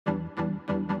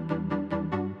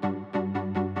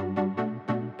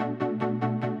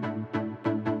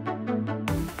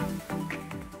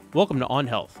Welcome to On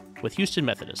Health with Houston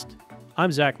Methodist.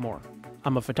 I'm Zach Moore.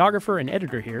 I'm a photographer and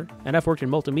editor here, and I've worked in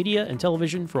multimedia and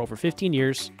television for over 15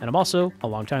 years, and I'm also a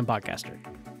longtime podcaster.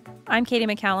 I'm Katie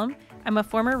McCallum. I'm a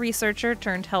former researcher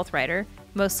turned health writer,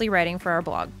 mostly writing for our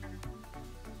blog.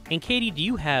 And Katie, do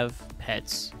you have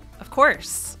pets? Of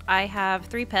course. I have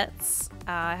 3 pets.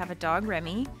 I have a dog,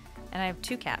 Remy, and I have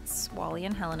 2 cats, Wally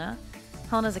and Helena.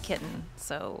 Helena's a kitten,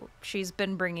 so she's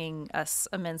been bringing us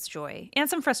immense joy and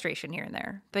some frustration here and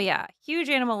there. But yeah, huge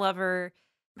animal lover.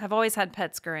 Have always had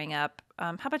pets growing up.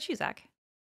 How about you, Zach?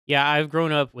 Yeah, I've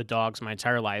grown up with dogs my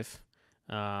entire life.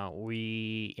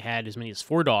 We had as many as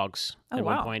 4 dogs at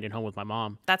one point at home with my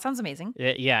mom. That sounds amazing.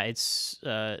 Yeah, it's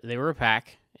they were a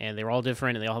pack, and they were all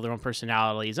different, and they all have their own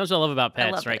personalities. That's what I love about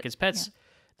pets, right? Because pets,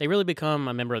 they really become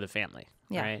a member of the family,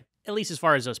 right? At least as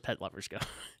far as us pet lovers go.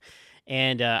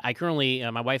 And I currently,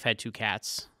 my wife had 2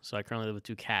 cats, so I currently live with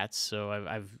 2 cats. So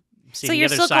I've seen the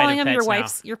other side of pets now. So you're still calling them your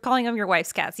wife's? You're calling them your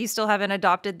wife's cats. You still haven't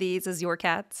adopted these as your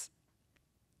cats?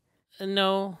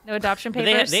 No adoption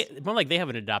papers. They more like they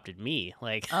haven't adopted me.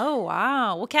 Like, oh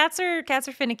wow. Well, cats are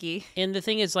finicky. And the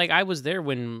thing is, like, I was there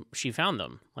when she found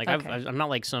them. Like, okay. I'm not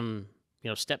like some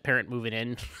step parent moving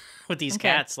in with these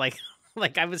cats.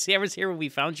 Like I was here when we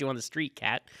found you on the street,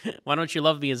 cat. Why don't you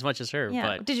love me as much as her?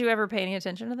 Yeah. But did you ever pay any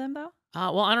attention to them though?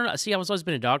 Well, I don't know. See, I've always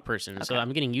been a dog person, so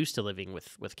I'm getting used to living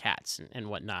with cats and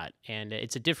whatnot. And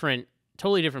it's a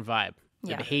totally different vibe.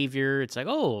 The behavior, it's like,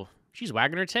 oh, she's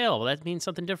wagging her tail. Well, that means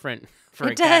something different for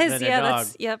a cat than a dog.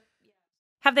 Yep.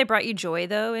 Have they brought you joy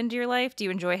though into your life? Do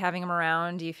you enjoy having them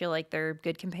around? Do you feel like they're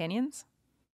good companions?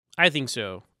 I think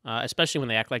so, especially when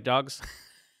they act like dogs.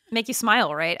 Make you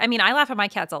smile, right? I mean, I laugh at my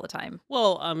cats all the time.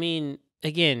 Well, I mean,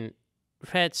 again,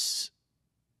 pets,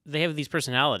 they have these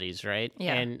personalities, right?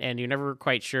 Yeah. And you're never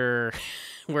quite sure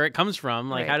where it comes from.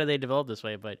 Like, how do they develop this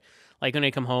way? But like when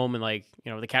they come home and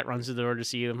the cat runs to the door to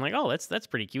see you, I'm like, oh, that's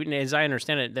pretty cute. And as I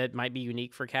understand it, that might be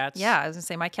unique for cats. Yeah, I was gonna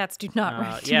say my cats do not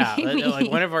run to me. Like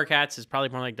one of our cats is probably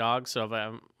more like dogs, so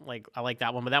I like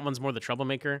that one. But that one's more the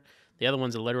troublemaker. The other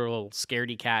one's a literal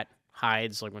scaredy cat.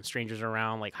 Hides like when strangers are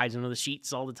around, like hides under the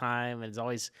sheets all the time, and it's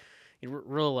always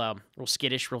real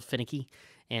skittish, real finicky.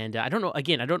 And I don't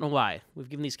know why we've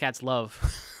given these cats love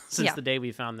since the day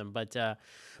we found them. But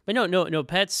no,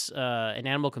 pets and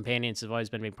animal companions have always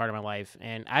been a big part of my life,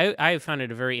 and I have found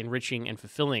it a very enriching and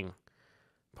fulfilling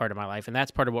part of my life, and that's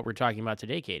part of what we're talking about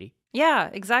today, Katie. Yeah,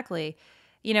 exactly.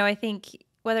 I think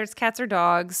whether it's cats or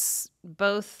dogs,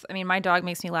 both. I mean, my dog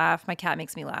makes me laugh, my cat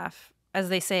makes me laugh. As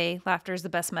they say, laughter is the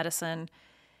best medicine.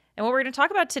 And what we're going to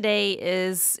talk about today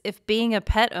is if being a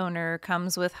pet owner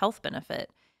comes with health benefit,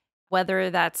 whether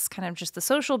that's kind of just the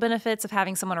social benefits of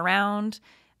having someone around.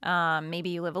 Maybe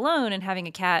you live alone and having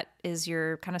a cat is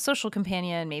your kind of social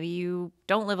companion. Maybe you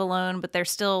don't live alone, but they're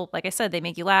still, like I said, they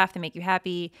make you laugh, they make you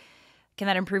happy. Can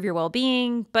that improve your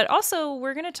well-being? But also,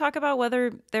 we're going to talk about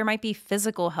whether there might be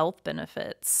physical health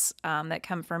benefits that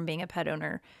come from being a pet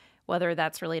owner, whether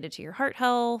that's related to your heart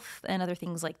health and other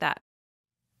things like that.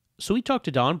 So we talked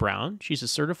to Dawn Brown. She's a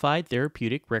certified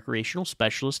therapeutic recreational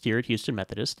specialist here at Houston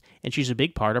Methodist, and she's a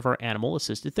big part of our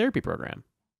animal-assisted therapy program.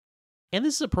 And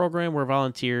this is a program where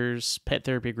volunteers, pet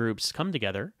therapy groups come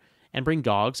together and bring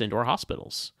dogs into our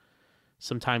hospitals.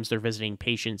 Sometimes they're visiting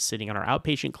patients sitting in our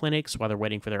outpatient clinics while they're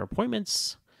waiting for their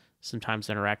appointments. Sometimes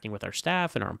they're interacting with our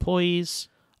staff and our employees.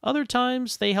 Other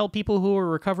times, they help people who are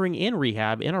recovering in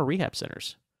rehab in our rehab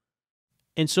centers.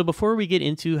 And so before we get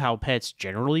into how pets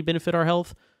generally benefit our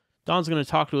health, Dawn's going to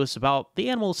talk to us about the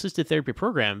animal-assisted therapy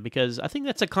program because I think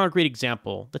that's a concrete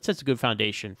example that sets a good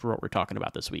foundation for what we're talking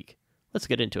about this week. Let's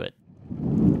get into it.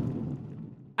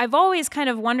 I've always kind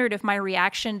of wondered if my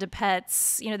reaction to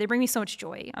pets, they bring me so much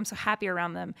joy. I'm so happy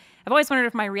around them. I've always wondered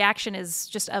if my reaction is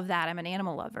just of that. I'm an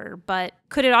animal lover. But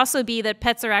could it also be that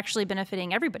pets are actually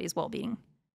benefiting everybody's well-being?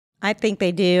 I think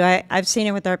they do. I've seen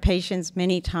it with our patients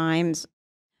many times.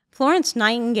 Florence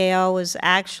Nightingale was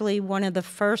actually one of the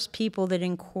first people that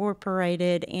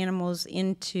incorporated animals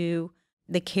into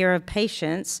the care of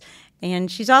patients. And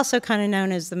she's also kind of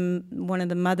known as one of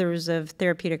the mothers of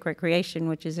therapeutic recreation,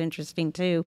 which is interesting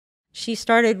too. She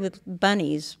started with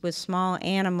bunnies, with small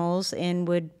animals, and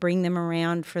would bring them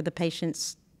around for the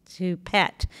patients to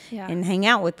pet and hang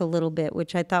out with a little bit,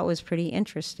 which I thought was pretty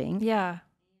interesting. Yeah.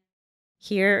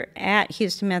 Here at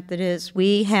Houston Methodist,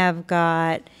 we have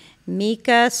got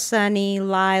Mika, Sunny,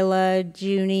 Lila,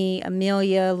 Junie,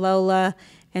 Amelia, Lola,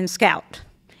 and Scout,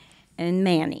 and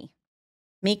Manny.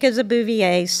 Mika's a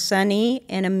Bouvier. Sunny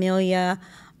and Amelia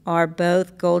are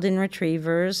both golden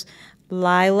retrievers.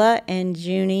 Lila and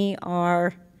Junie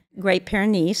are Great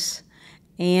Pyrenees.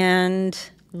 And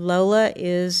Lola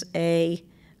is a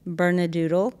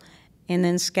Bernedoodle. And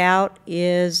then Scout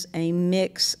is a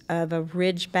mix of a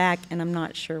Ridgeback, and I'm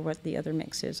not sure what the other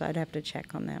mix is. I'd have to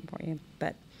check on that for you.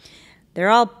 But they're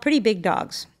all pretty big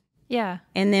dogs. Yeah.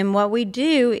 And then what we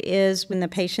do is when the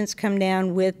patients come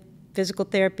down with physical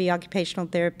therapy, occupational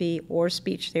therapy, or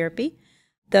speech therapy,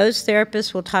 those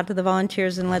therapists will talk to the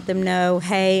volunteers and let them know,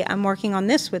 hey, I'm working on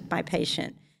this with my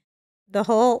patient. The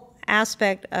whole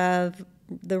aspect of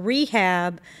the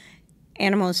rehab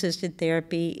animal-assisted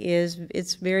therapy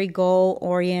it's very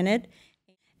goal-oriented.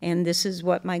 And this is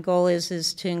what my goal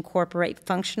is to incorporate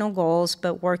functional goals,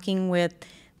 but working with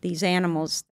these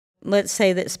animals. Let's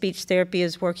say that speech therapy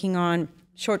is working on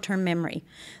short-term memory.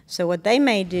 So what they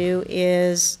may do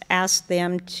is ask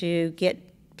them to get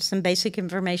some basic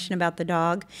information about the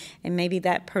dog, and maybe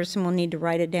that person will need to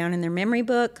write it down in their memory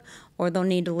book, or they'll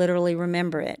need to literally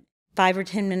remember it. 5 or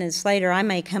 10 minutes later, I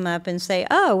may come up and say,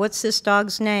 oh, what's this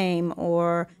dog's name?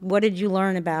 Or what did you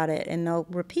learn about it? And they'll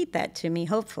repeat that to me,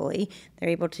 hopefully. They're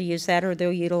able to use that, or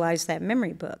they'll utilize that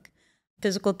memory book.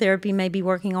 Physical therapy may be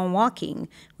working on walking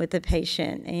with the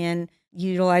patient and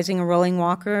utilizing a rolling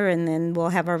walker, and then we'll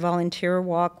have our volunteer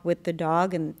walk with the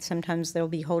dog, and sometimes they'll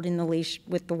be holding the leash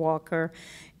with the walker.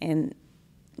 And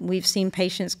we've seen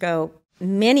patients go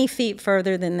many feet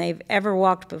further than they've ever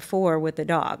walked before with a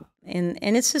dog. And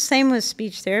it's the same with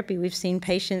speech therapy. We've seen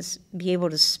patients be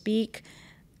able to speak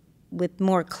with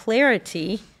more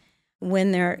clarity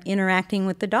when they're interacting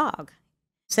with the dog.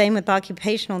 Same with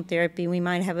occupational therapy. We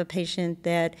might have a patient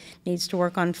that needs to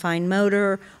work on fine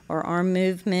motor or arm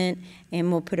movement,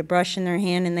 and we'll put a brush in their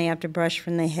hand and they have to brush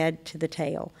from the head to the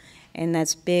tail. And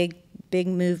that's big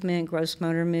movement, gross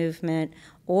motor movement.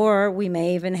 Or we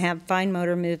may even have fine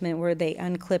motor movement where they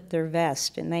unclip their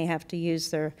vest and they have to use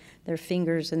their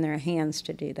fingers and their hands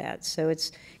to do that. So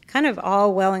it's kind of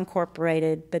all well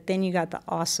incorporated, but then you got the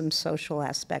awesome social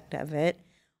aspect of it.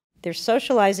 They're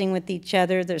socializing with each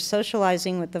other, they're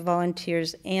socializing with the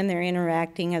volunteers, and they're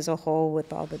interacting as a whole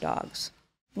with all the dogs.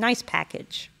 Nice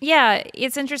package. Yeah,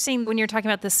 it's interesting when you're talking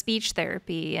about the speech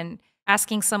therapy and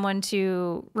asking someone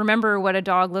to remember what a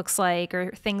dog looks like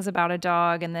or things about a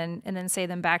dog and then say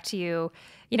them back to you.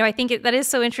 You know, I think that is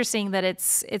so interesting that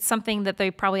it's something that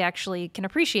they probably actually can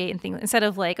appreciate and things, instead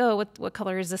of like, oh, what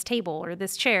color is this table or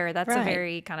this chair? That's right. A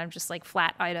very kind of just like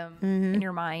flat item in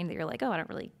your mind that you're like, oh, I don't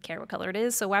really care what color it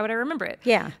is, so why would I remember it?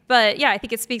 Yeah. But yeah, I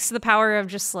think it speaks to the power of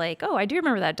just like, oh, I do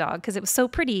remember that dog because it was so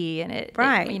pretty and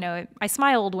I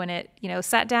smiled when it,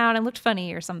 sat down and looked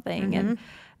funny or something. And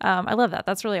I love that.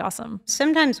 That's really awesome.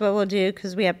 Sometimes what we'll do,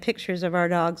 because we have pictures of our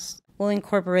dogs, we'll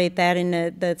incorporate that in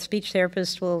the speech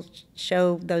therapist will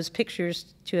show those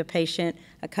pictures to a patient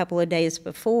a couple of days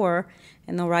before,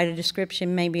 and they'll write a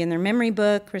description maybe in their memory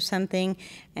book or something,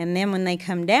 and then when they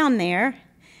come down there,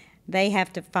 they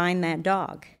have to find that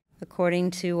dog according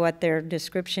to what their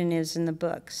description is in the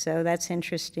book. So that's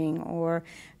interesting. Or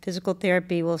physical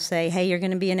therapy will say, hey, you're going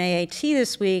to be in AAT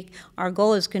this week. Our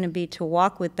goal is going to be to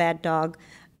walk with that dog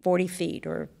 40 feet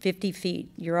or 50 feet.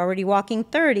 You're already walking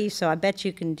 30, so I bet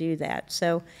you can do that.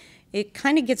 So it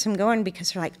kind of gets them going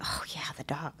because they're like, oh, yeah, the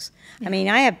dogs. Yeah. I mean,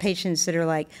 I have patients that are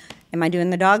like, am I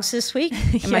doing the dogs this week?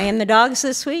 Am I in the dogs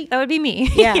this week? That would be me.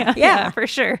 Yeah, for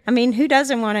sure. I mean, who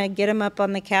doesn't want to get them up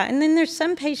on the couch? And then there's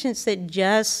some patients that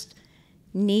just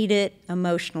need it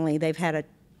emotionally. They've had a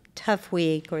tough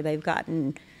week, or they've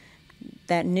gotten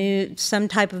some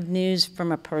type of news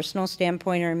from a personal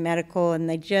standpoint or medical, and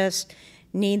they just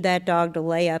need that dog to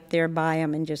lay up there by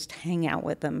them and just hang out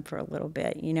with them for a little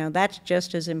bit. That's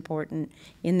just as important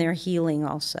in their healing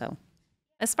also.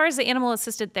 As far as the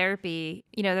animal-assisted therapy,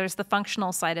 there's the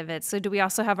functional side of it. So do we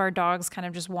also have our dogs kind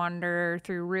of just wander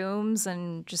through rooms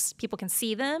and just people can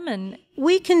see them? And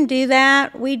we can do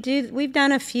that. We've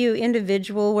done a few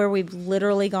individual where we've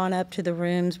literally gone up to the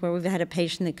rooms where we've had a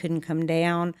patient that couldn't come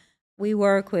down. We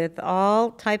work with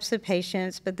all types of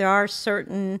patients, but there are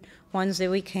certain ones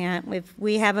that we can't. If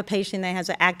we have a patient that has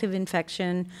an active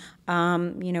infection,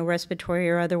 respiratory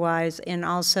or otherwise, and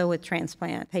also with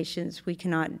transplant patients, we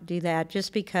cannot do that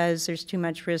just because there's too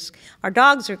much risk. Our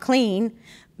dogs are clean,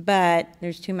 but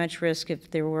there's too much risk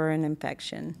if there were an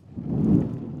infection.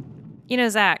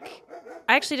 Zach,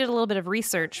 I actually did a little bit of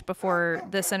research before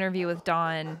this interview with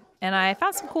Dawn, and I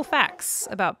found some cool facts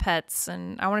about pets,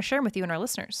 and I want to share them with you and our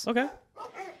listeners. Okay.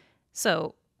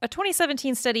 So, a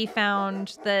 2017 study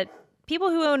found that people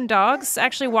who own dogs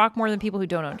actually walk more than people who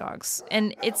don't own dogs.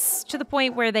 And it's to the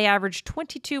point where they average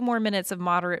 22 more minutes of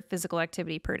moderate physical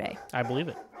activity per day. I believe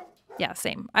it. Yeah,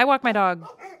 same. I walk my dog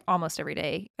almost every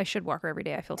day. I should walk her every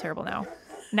day. I feel terrible now.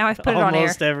 Now I've put it on air.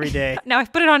 Almost every day. Now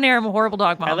I've put it on air. I'm a horrible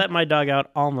dog mom. I let my dog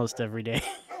out almost every day.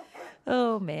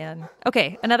 Oh, man.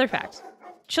 Okay, another fact.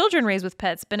 Children raised with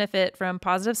pets benefit from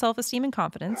positive self-esteem and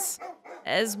confidence,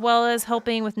 as well as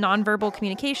helping with nonverbal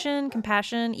communication,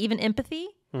 compassion, even empathy.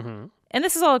 Mm-hmm. And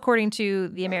this is all according to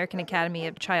the American Academy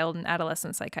of Child and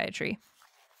Adolescent Psychiatry.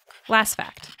 Last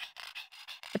fact.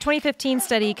 A 2015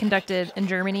 study conducted in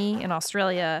Germany and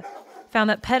Australia found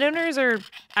that pet owners are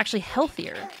actually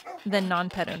healthier than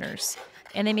non-pet owners,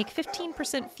 and they make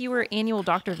 15% fewer annual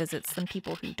doctor visits than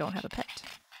people who don't have a pet.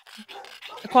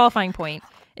 A qualifying point,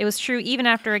 it was true even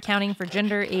after accounting for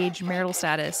gender, age, marital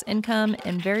status, income,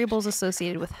 and variables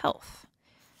associated with health.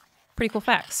 Pretty cool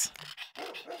facts.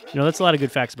 That's a lot of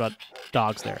good facts about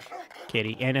dogs there,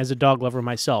 Katie. And as a dog lover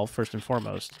myself, first and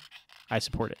foremost, I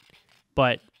support it.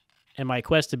 But in my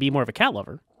quest to be more of a cat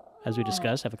lover, as we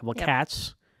discussed, I have a couple of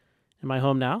cats in my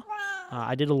home now.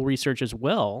 I did a little research as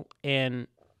well, and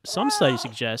some studies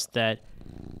suggest that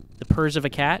the purrs of a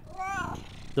cat,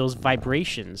 those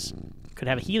vibrations, could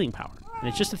have a healing power. And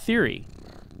it's just a theory,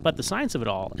 but the science of it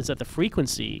all is that the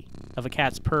frequency of a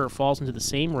cat's purr falls into the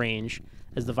same range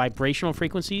as the vibrational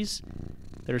frequencies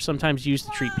that are sometimes used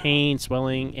to treat pain,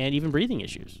 swelling, and even breathing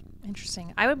issues.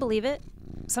 Interesting. I would believe it.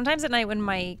 Sometimes at night when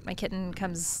my kitten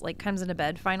comes into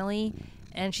bed finally,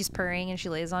 and she's purring and she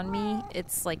lays on me,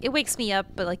 it's like, it wakes me up,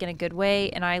 but like in a good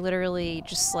way. And I literally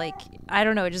just like, I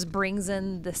don't know, it just brings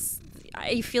in this,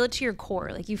 you feel it to your core.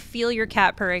 Like you feel your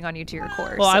cat purring on you to your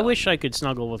core. Well, I wish I could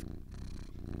snuggle with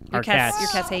our cats. Your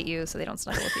cats hate you, so they don't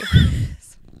snuggle with you.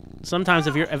 Sometimes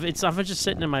if I'm just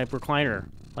sitting in my recliner,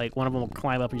 like one of them will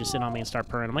climb up and just sit on me and start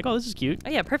purring. I'm like, oh, this is cute. Oh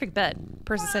yeah, perfect bed.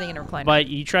 Person sitting in a recliner. But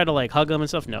you try to like hug them and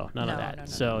stuff. No, none of that. No.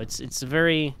 So it's a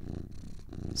very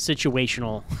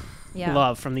situational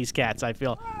love from these cats, I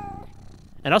feel.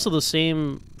 And also the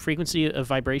same frequency of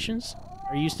vibrations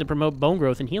are used to promote bone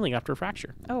growth and healing after a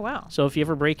fracture. Oh, wow. So if you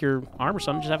ever break your arm or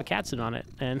something, just have a cat sit on it,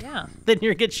 and then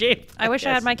you're in good shape. I wish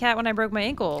I had my cat when I broke my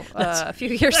ankle a few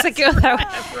years ago. I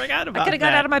forgot about that. I could have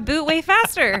got out of my boot way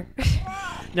faster.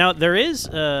 Now, there is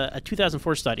a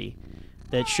 2004 study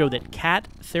that showed that cat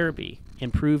therapy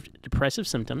improved depressive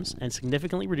symptoms and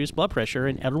significantly reduced blood pressure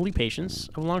in elderly patients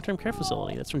of a long-term care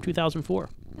facility. That's from 2004.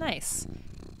 Nice.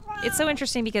 It's so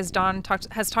interesting because Dawn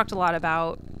has talked a lot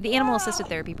about the animal-assisted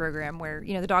therapy program where,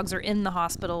 the dogs are in the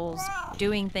hospitals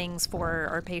doing things for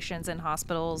our patients in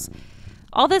hospitals.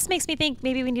 All this makes me think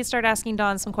maybe we need to start asking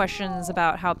Dawn some questions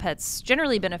about how pets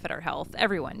generally benefit our health.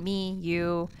 Everyone, me,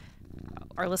 you,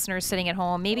 our listeners sitting at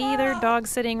home, maybe their dog's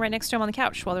sitting right next to them on the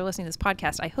couch while they're listening to this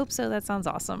podcast. I hope so. That sounds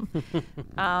awesome.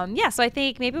 So I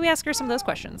think maybe we ask her some of those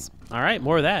questions. All right,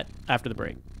 more of that after the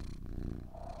break.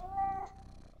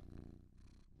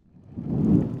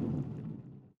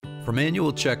 From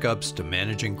annual checkups to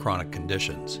managing chronic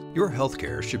conditions, your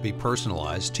healthcare should be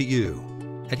personalized to you.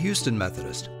 At Houston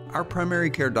Methodist, our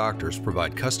primary care doctors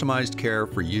provide customized care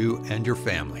for you and your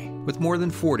family, with more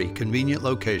than 40 convenient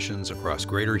locations across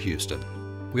Greater Houston.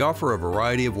 We offer a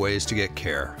variety of ways to get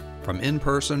care, from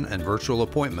in-person and virtual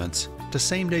appointments to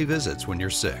same-day visits when you're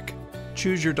sick.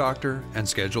 Choose your doctor and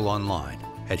schedule online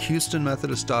at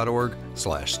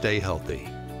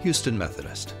houstonmethodist.org/stayhealthy. Houston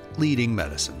Methodist, leading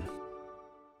medicine.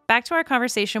 Back to our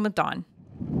conversation with Dawn.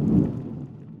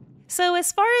 So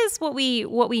as far as what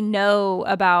we know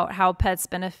about how pets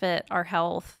benefit our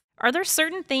health, are there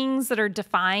certain things that are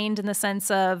defined in the sense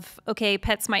of, okay,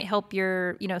 pets might help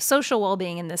your, social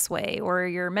well-being in this way or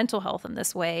your mental health in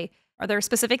this way? Are there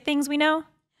specific things we know?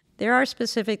 There are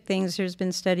specific things. There's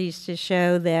been studies to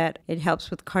show that it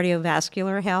helps with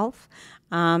cardiovascular health.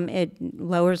 It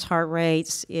lowers heart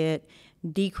rates. It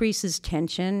decreases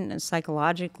tension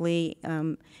psychologically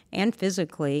and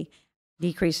physically,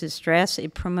 decreases stress.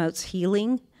 It promotes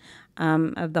healing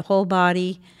of the whole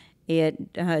body.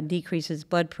 It decreases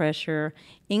blood pressure,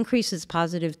 increases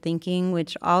positive thinking,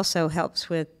 which also helps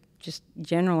with just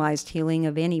generalized healing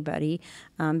of anybody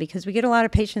because we get a lot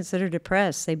of patients that are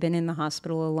depressed. They've been in the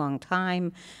hospital a long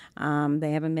time.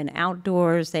 They haven't been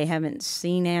outdoors. They haven't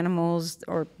seen animals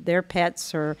or their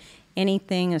pets or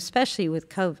anything, especially with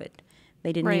COVID.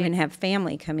 They didn't even have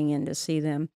family coming in to see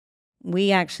them.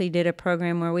 We actually did a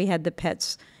program where we had the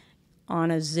pets on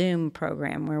a Zoom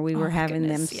program where we were having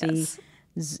them see.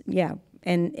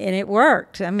 And it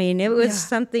worked. I mean, it was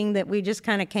something that we just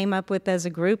kind of came up with as a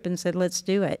group and said, let's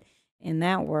do it. And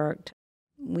that worked.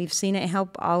 We've seen it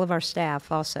help all of our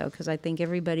staff also, because I think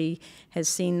everybody has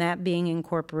seen that being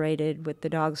incorporated with the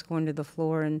dogs going to the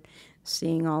floor and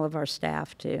seeing all of our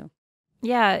staff too.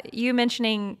 Yeah, you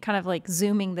mentioning kind of like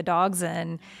Zooming the dogs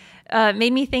in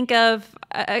made me think of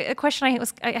a question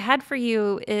I had for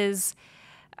you is,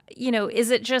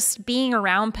 is it just being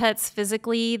around pets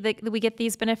physically that we get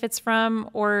these benefits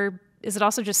from, or Is it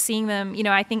also just seeing them?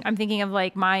 I'm thinking of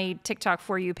like my TikTok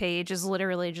For You page is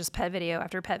literally just pet video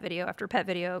after pet video after pet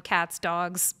video, cats,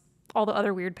 dogs, all the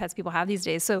other weird pets people have these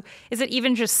days. So is it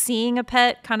even just seeing a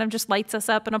pet kind of just lights us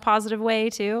up in a positive way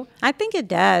too? I think it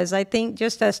does. I think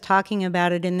just us talking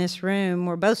about it in this room,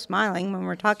 we're both smiling when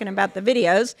we're talking about the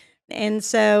videos. And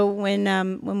so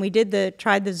when we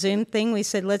tried the Zoom thing, we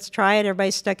said, let's try it.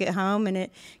 Everybody's stuck at home and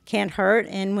it can't hurt.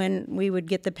 And when we would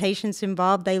get the patients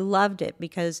involved, they loved it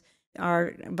because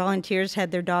our volunteers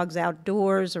had their dogs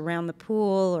outdoors around the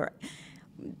pool or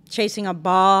chasing a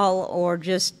ball or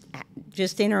just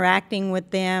interacting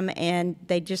with them, and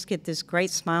they just get this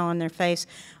great smile on their face.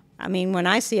 I mean, when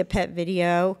I see a pet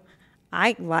video,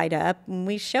 I light up and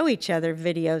we show each other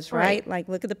videos, right? Like,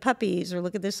 look at the puppies or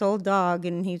look at this old dog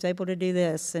and he's able to do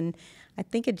this. And I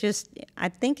think it's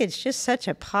just such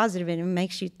a positive, and it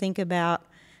makes you think about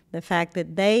the fact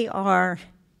that they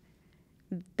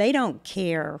don't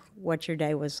care what your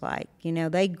day was like.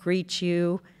 They greet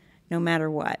you no matter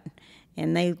what.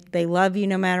 And they love you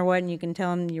no matter what, and you can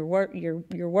tell them your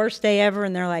worst day ever,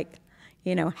 and they're like,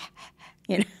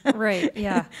 Right,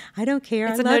 yeah. I don't care.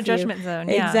 It's I a love no you. judgment zone.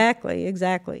 Yeah.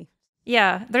 Exactly.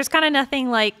 Yeah, there's kind of nothing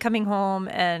like coming home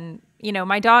and,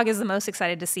 my dog is the most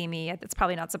excited to see me. It's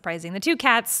probably not surprising. The two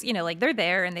cats, like they're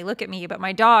there and they look at me, but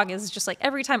my dog is just like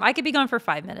every time I could be gone for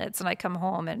 5 minutes and I come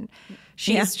home and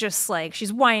she's just like,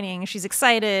 she's whining, she's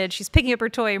excited, she's picking up her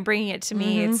toy and bringing it to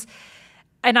me.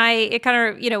 It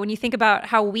kind of, when you think about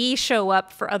how we show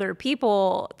up for other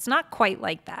people, it's not quite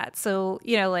like that. So,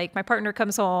 like my partner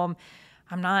comes home,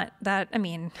 I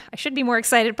should be more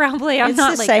excited probably. It's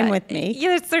not the like same that. with me.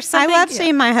 Yeah, there's something. I love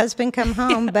seeing my husband come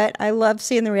home, but I love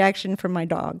seeing the reaction from my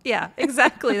dog. Yeah,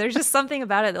 exactly. There's just something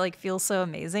about it that like feels so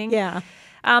amazing. Yeah.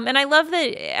 And I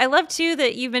love too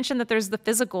that you mentioned that there's the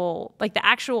physical, like the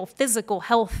actual physical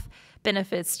health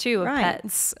benefits too of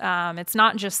pets. It's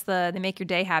not just they make your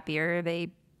day happier. They,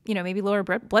 maybe lower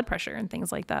blood pressure and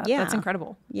things like that. Yeah. That's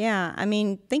incredible. Yeah. I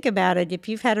mean, think about it. If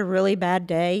you've had a really bad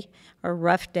day or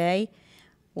rough day,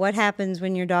 what happens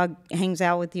when your dog hangs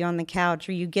out with you on the couch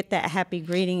or you get that happy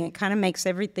greeting? It kind of makes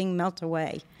everything melt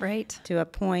away. Right. To a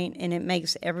point, and it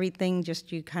makes everything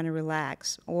just you kind of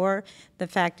relax. Or the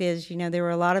fact is, there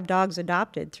were a lot of dogs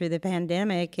adopted through the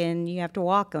pandemic, and you have to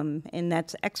walk them, and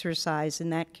that's exercise,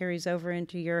 and that carries over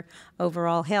into your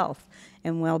overall health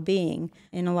and well-being.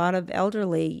 And a lot of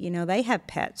elderly, they have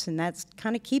pets, and that's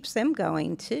kind of keeps them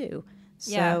going too.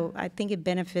 So I think it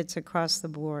benefits across the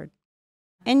board.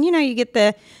 And, you get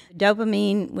the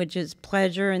dopamine, which is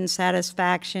pleasure and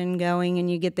satisfaction going, and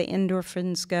you get the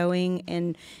endorphins going,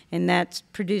 and that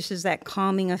produces that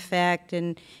calming effect,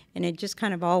 and it just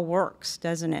kind of all works,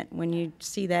 doesn't it? When you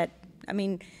see that, I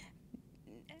mean,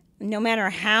 no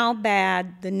matter how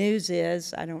bad the news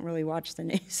is, I don't really watch the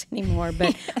news anymore,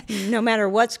 but no matter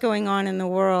what's going on in the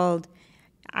world,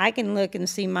 I can look and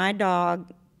see my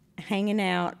dog hanging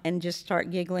out and just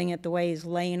start giggling at the way he's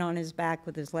laying on his back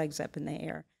with his legs up in the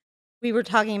air. We were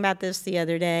talking about this the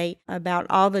other day, about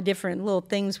all the different little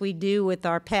things we do with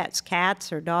our pets,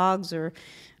 cats or dogs or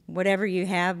whatever you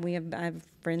have. I have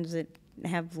friends that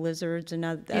have lizards and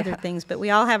other things, but we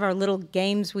all have our little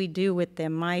games we do with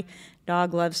them. My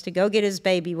dog loves to go get his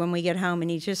baby when we get home,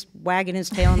 and he's just wagging his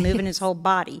tail and moving his whole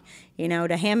body,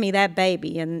 to hand me that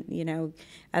baby. And,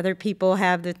 other people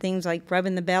have the things like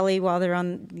rubbing the belly while they're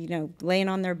on, laying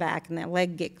on their back and that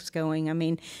leg gets going. I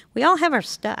mean, we all have our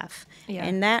stuff,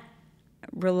 and that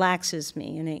relaxes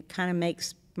me, and it kind of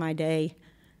makes my day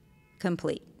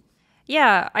complete.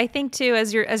 Yeah, I think too,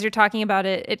 as you're talking about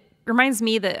it, it reminds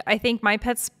me that I think my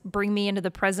pets bring me into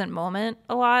the present moment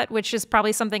a lot, which is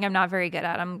probably something I'm not very good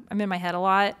at. I'm in my head a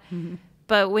lot. Mm-hmm.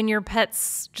 But when your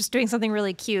pet's just doing something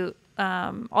really cute,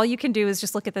 all you can do is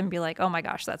just look at them and be like, oh my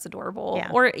gosh, that's adorable.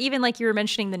 Yeah. Or even like you were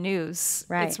mentioning the news.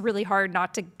 Right. It's really hard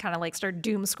not to kind of like start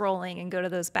doom scrolling and go to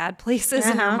those bad places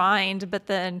in your mind. But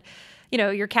then,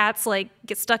 your cat's like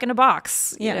get stuck in a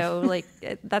box,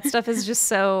 that stuff is just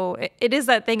so, it is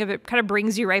that thing of it kind of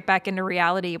brings you right back into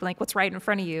reality. Like what's right in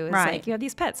front of you is like, you have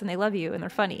these pets and they love you and they're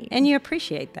funny. And you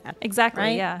appreciate that. Exactly.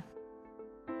 Right? Yeah.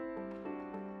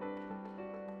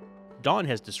 Dawn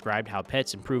has described how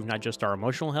pets improve not just our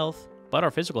emotional health, but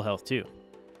our physical health too.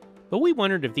 But we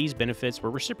wondered if these benefits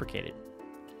were reciprocated.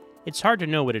 It's hard to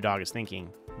know what a dog is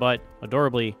thinking, but,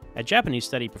 adorably, a Japanese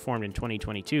study performed in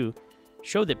 2022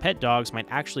 showed that pet dogs might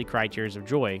actually cry tears of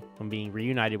joy when being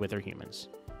reunited with their humans.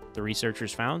 The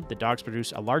researchers found that dogs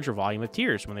produce a larger volume of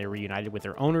tears when they are reunited with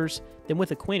their owners than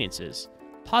with acquaintances,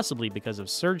 possibly because of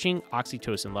surging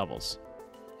oxytocin levels.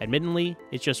 Admittedly,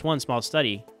 it's just one small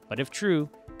study, but if true,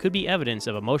 could be evidence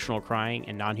of emotional crying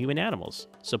in non-human animals,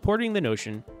 supporting the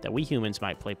notion that we humans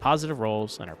might play positive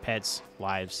roles in our pets'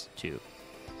 lives too.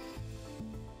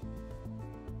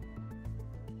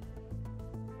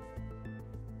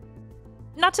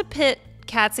 Not to pit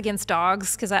cats against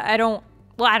dogs, because I don't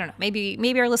know.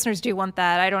 Maybe our listeners do want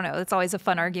that. I don't know. It's always a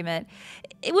fun argument.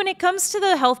 When it comes to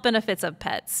the health benefits of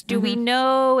pets, do we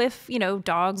know if,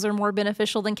 dogs are more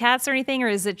beneficial than cats or anything, or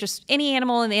is it just any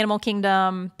animal in the animal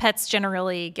kingdom, pets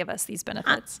generally give us these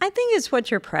benefits? I think it's what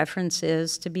your preference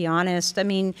is, to be honest. I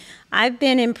mean, I've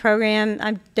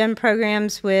done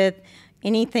programs with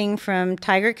anything from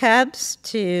tiger cubs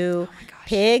to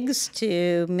pigs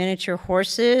to miniature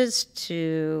horses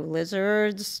to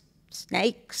lizards,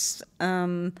 snakes,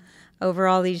 over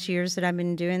all these years that I've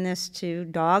been doing this, to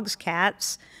dogs,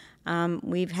 cats.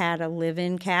 We've had a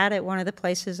live-in cat at one of the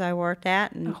places I worked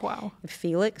at. And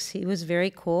Felix, he was very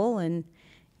cool, and,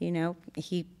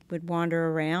 he would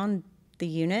wander around the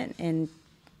unit and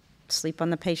sleep on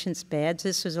the patient's beds.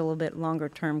 This was a little bit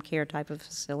longer-term care type of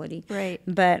facility. Right.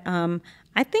 But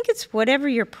I think it's whatever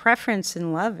your preference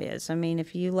in love is. I mean,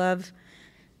 if you love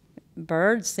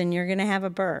birds, then you're going to have a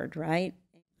bird, right?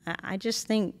 I just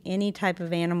think any type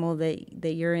of animal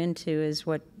that you're into is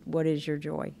what is your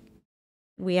joy.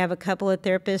 We have a couple of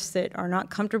therapists that are not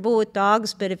comfortable with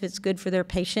dogs, but if it's good for their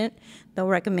patient, they'll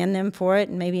recommend them for it,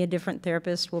 and maybe a different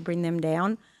therapist will bring them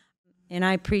down. And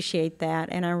I appreciate that.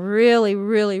 And I really,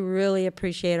 really, really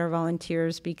appreciate our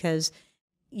volunteers, because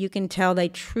you can tell they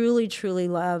truly, truly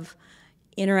love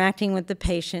interacting with the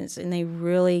patients, and they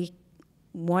really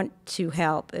want to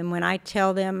help. And when I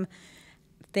tell them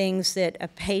things that a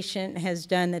patient has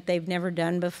done that they've never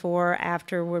done before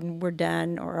after we're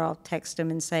done, or I'll text them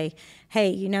and say,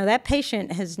 hey, that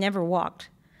patient has never walked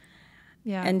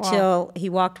until he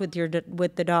walked with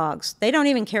the dogs. They don't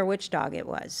even care which dog it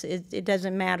was. It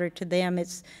doesn't matter to them.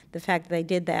 It's the fact that they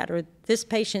did that. Or this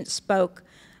patient spoke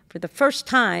for the first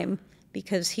time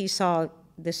because he saw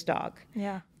this dog.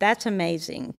 Yeah. That's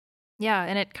amazing. Yeah,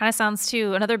 and it kind of sounds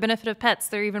too, another benefit of pets,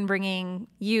 they're even bringing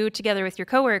you together with your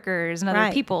coworkers and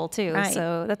other people too. Right.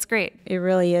 So that's great. It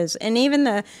really is. And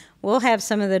even we'll have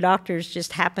some of the doctors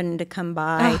just happen to come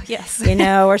by. Oh, yes.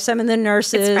 Or some of the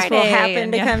nurses will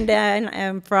happen to come down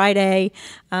on Friday.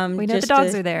 We know the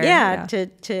dogs are there. Yeah,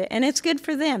 and it's good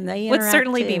for them. They interact would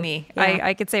certainly too. Be me. Yeah.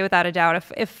 I could say without a doubt.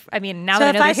 If I mean, now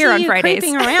that I know they're here on Fridays.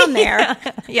 Creeping around there,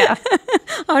 yeah,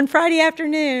 on Friday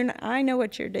afternoon, I know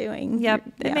what you're doing. Yep,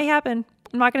 it may happen.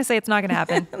 I'm not going to say it's not going to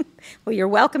happen. Well, you're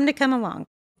welcome to come along.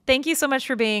 Thank you so much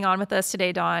for being on with us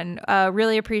today, Dawn.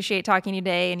 Really appreciate talking to you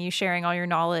today and you sharing all your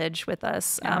knowledge with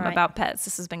us about pets.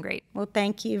 This has been great. Well,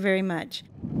 thank you very much.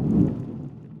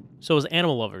 So as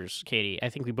animal lovers, Katie, I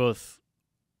think we both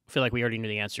feel like we already knew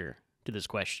the answer to this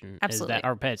question. Absolutely. Is that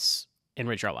our pets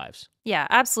enrich our lives. Yeah,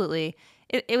 absolutely.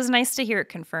 It was nice to hear it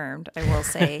confirmed, I will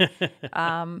say.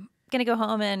 Gonna go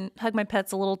home and hug my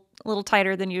pets a little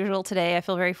tighter than usual today. I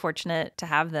feel very fortunate to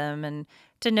have them and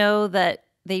to know that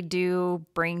they do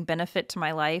bring benefit to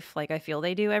my life like I feel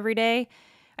they do every day.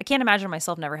 I can't imagine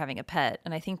myself never having a pet,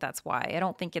 and I think that's why. I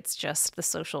don't think it's just the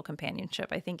social companionship.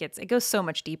 I think it goes so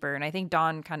much deeper, and I think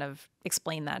Dawn kind of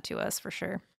explained that to us for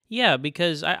sure. Yeah,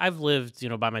 because I've lived,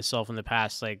 by myself in the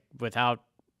past, like without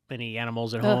any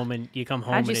animals at home, and you come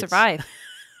home. How'd you survive?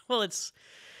 Well,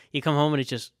 you come home and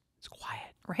it's quiet.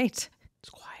 Right. It's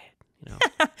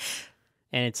quiet,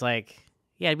 And it's like,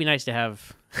 yeah, it'd be nice to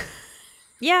have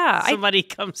somebody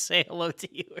come say hello to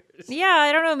you. Yeah,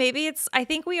 I don't know. Maybe I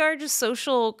think we are just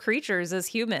social creatures as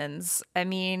humans. I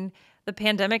mean, the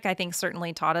pandemic, I think,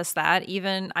 certainly taught us that.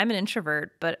 Even I'm an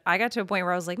introvert, but I got to a point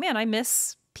where I was like, man, I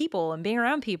miss people and being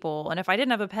around people. And if I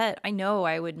didn't have a pet, I know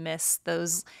I would miss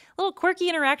those little quirky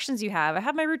interactions you have. I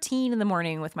have my routine in the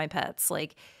morning with my pets.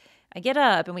 Like, I get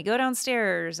up and we go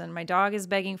downstairs and my dog is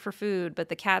begging for food, but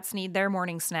the cats need their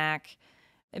morning snack.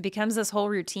 It becomes this whole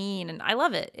routine and I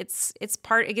love it.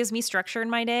 It gives me structure in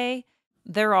my day.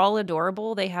 They're all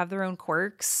adorable. They have their own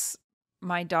quirks.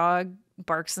 My dog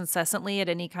barks incessantly at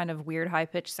any kind of weird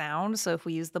high-pitched sound. So if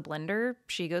we use the blender,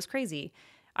 she goes crazy.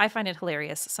 I find it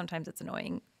hilarious. Sometimes it's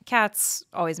annoying. Cats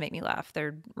always make me laugh.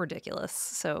 They're ridiculous.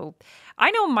 So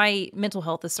I know my mental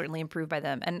health is certainly improved by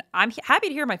them. And I'm happy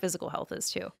to hear my physical health is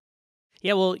too.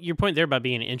 Yeah, well, your point there about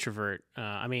being an introvert,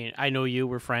 I mean, I know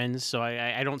we're friends, so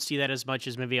I don't see that as much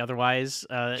as maybe otherwise,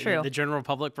 True. The general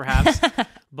public perhaps.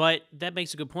 But that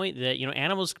makes a good point that,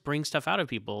 animals bring stuff out of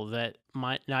people that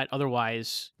might not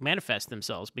otherwise manifest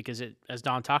themselves because as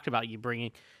Don talked about, you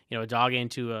bringing, a dog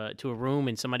into a room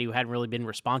and somebody who hadn't really been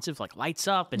responsive, like lights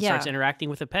up and starts interacting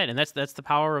with a pet. And that's the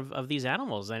power of these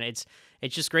animals. And it's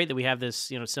just great that we have this,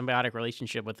 symbiotic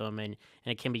relationship with them and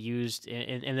it can be used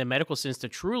in the medical sense to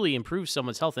truly improve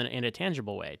someone's health in a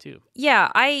tangible way too. Yeah,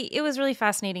 it was really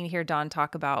fascinating to hear Don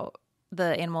talk about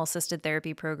the animal assisted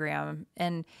therapy program.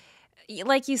 And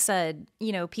like you said,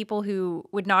 people who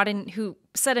who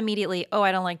said immediately, oh,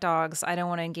 I don't like dogs, I don't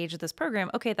want to engage with this program.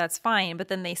 Okay, that's fine. But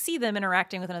then they see them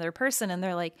interacting with another person and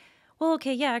they're like, well,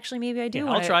 okay, yeah, actually, maybe I do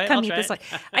want to come meet this.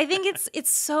 I think it's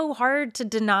so hard to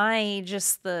deny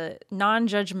just the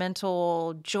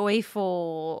non-judgmental,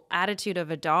 joyful attitude of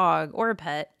a dog or a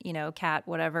pet, cat,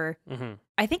 whatever. Mm-hmm.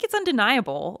 I think it's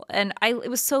undeniable. And it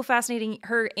was so fascinating,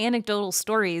 her anecdotal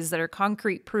stories that are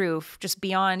concrete proof, just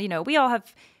beyond,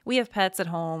 we have pets at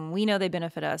home. We know they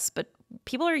benefit us, but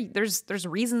there's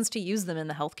reasons to use them in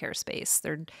the healthcare space.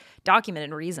 They're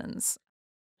documented reasons.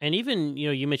 And even,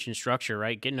 you mentioned structure,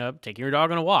 right? Getting up, taking your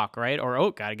dog on a walk, right?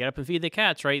 Or, got to get up and feed the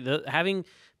cats, right? Having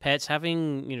pets,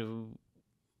 having,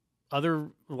 other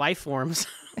life forms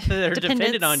that are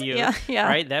dependent on you,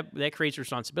 right? That creates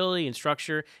responsibility and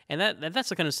structure, and that's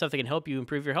the kind of stuff that can help you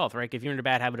improve your health, right? If you're in a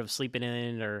bad habit of sleeping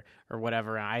in or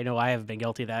whatever, I know I have been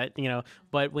guilty of that,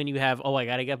 but when you have, I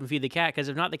got to get up and feed the cat, because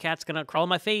if not, the cat's going to crawl in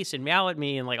my face and meow at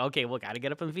me, and like, okay, well, got to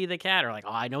get up and feed the cat, or like,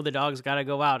 I know the dog's got to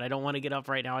go out. I don't want to get up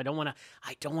right now. I don't want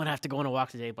to have to go on a walk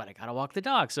today, but I got to walk the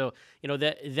dog. So,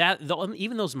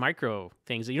 even those micro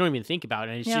things that you don't even think about,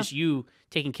 and it's just you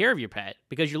taking care of your pet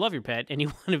because you love your pet and you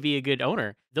want to be a good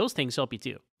owner. Those things help you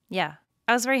too. Yeah.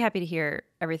 I was very happy to hear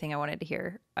everything I wanted to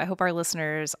hear. I hope our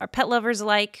listeners are pet lovers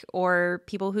alike or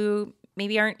people who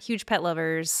maybe aren't huge pet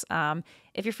lovers.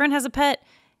 If your friend has a pet,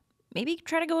 maybe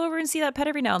try to go over and see that pet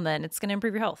every now and then. It's going to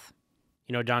improve your health.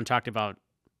 Don talked about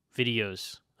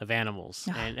videos of animals.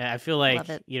 And I feel like,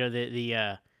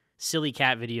 the silly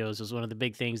cat videos was one of the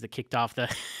big things that kicked off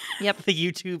the the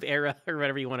YouTube era or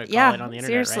whatever you want to call it on the internet.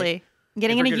 Seriously. Right?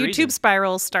 Getting in a YouTube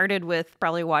spiral started with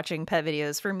probably watching pet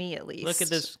videos, for me at least. Look at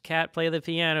this cat play the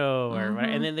piano,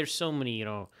 and then there's so many,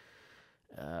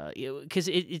 because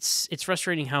it's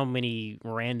frustrating how many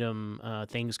random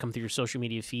things come through your social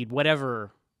media feed,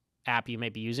 whatever app you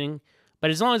might be using. But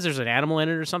as long as there's an animal in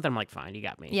it or something, I'm like, fine, you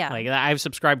got me. Yeah. Like I've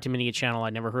subscribed to many a channel I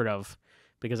never heard of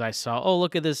because I saw,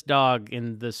 look at this dog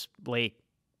in this lake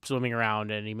swimming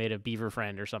around, and he made a beaver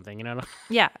friend or something,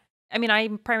 Yeah. I mean, I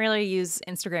primarily use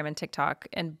Instagram and TikTok,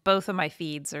 and both of my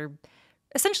feeds are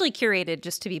essentially curated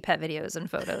just to be pet videos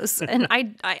and photos. And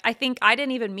I think I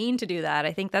didn't even mean to do that.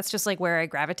 I think that's just like where I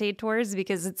gravitate towards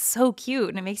because it's so cute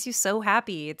and it makes you so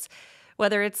happy. It's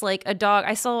whether it's like a dog.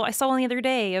 I saw one the other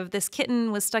day of this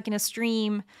kitten was stuck in a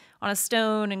stream on a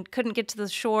stone and couldn't get to the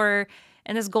shore.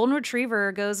 And this golden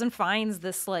retriever goes and finds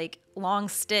this like long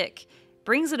stick,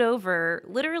 brings it over,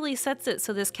 literally sets it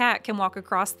so this cat can walk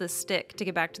across this stick to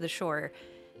get back to the shore.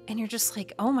 And you're just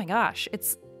like, oh my gosh,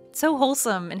 it's so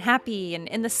wholesome and happy. And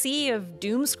in the sea of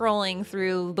doom scrolling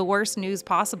through the worst news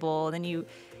possible, and then you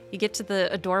get to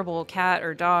the adorable cat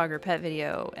or dog or pet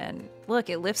video. And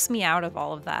look, it lifts me out of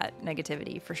all of that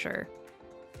negativity for sure.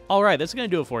 All right, that's going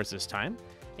to do it for us this time.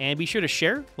 And be sure to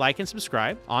share, like, and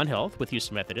subscribe on Health with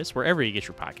Houston Methodist wherever you get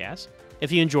your podcasts.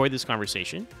 If you enjoyed this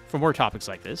conversation, for more topics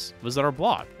like this, visit our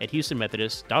blog at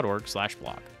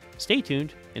houstonmethodist.org/blog. Stay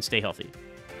tuned and stay healthy.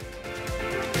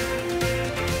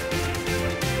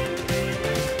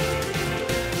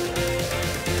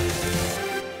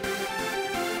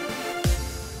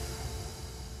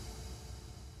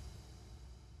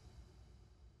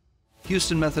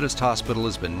 Houston Methodist Hospital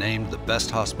has been named the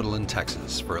best hospital in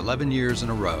Texas for 11 years in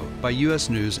a row by U.S.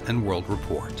 News and World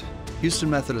Report. Houston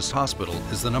Methodist Hospital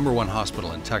is the #1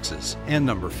 hospital in Texas and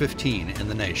number 15 in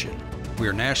the nation. We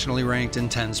are nationally ranked in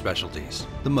 10 specialties,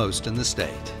 the most in the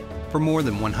state. For more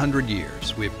than 100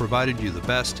 years, we have provided you the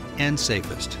best and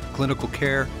safest clinical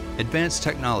care, advanced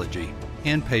technology,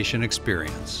 and patient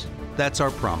experience. That's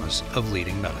our promise of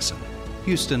leading medicine.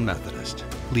 Houston Methodist,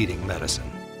 leading medicine.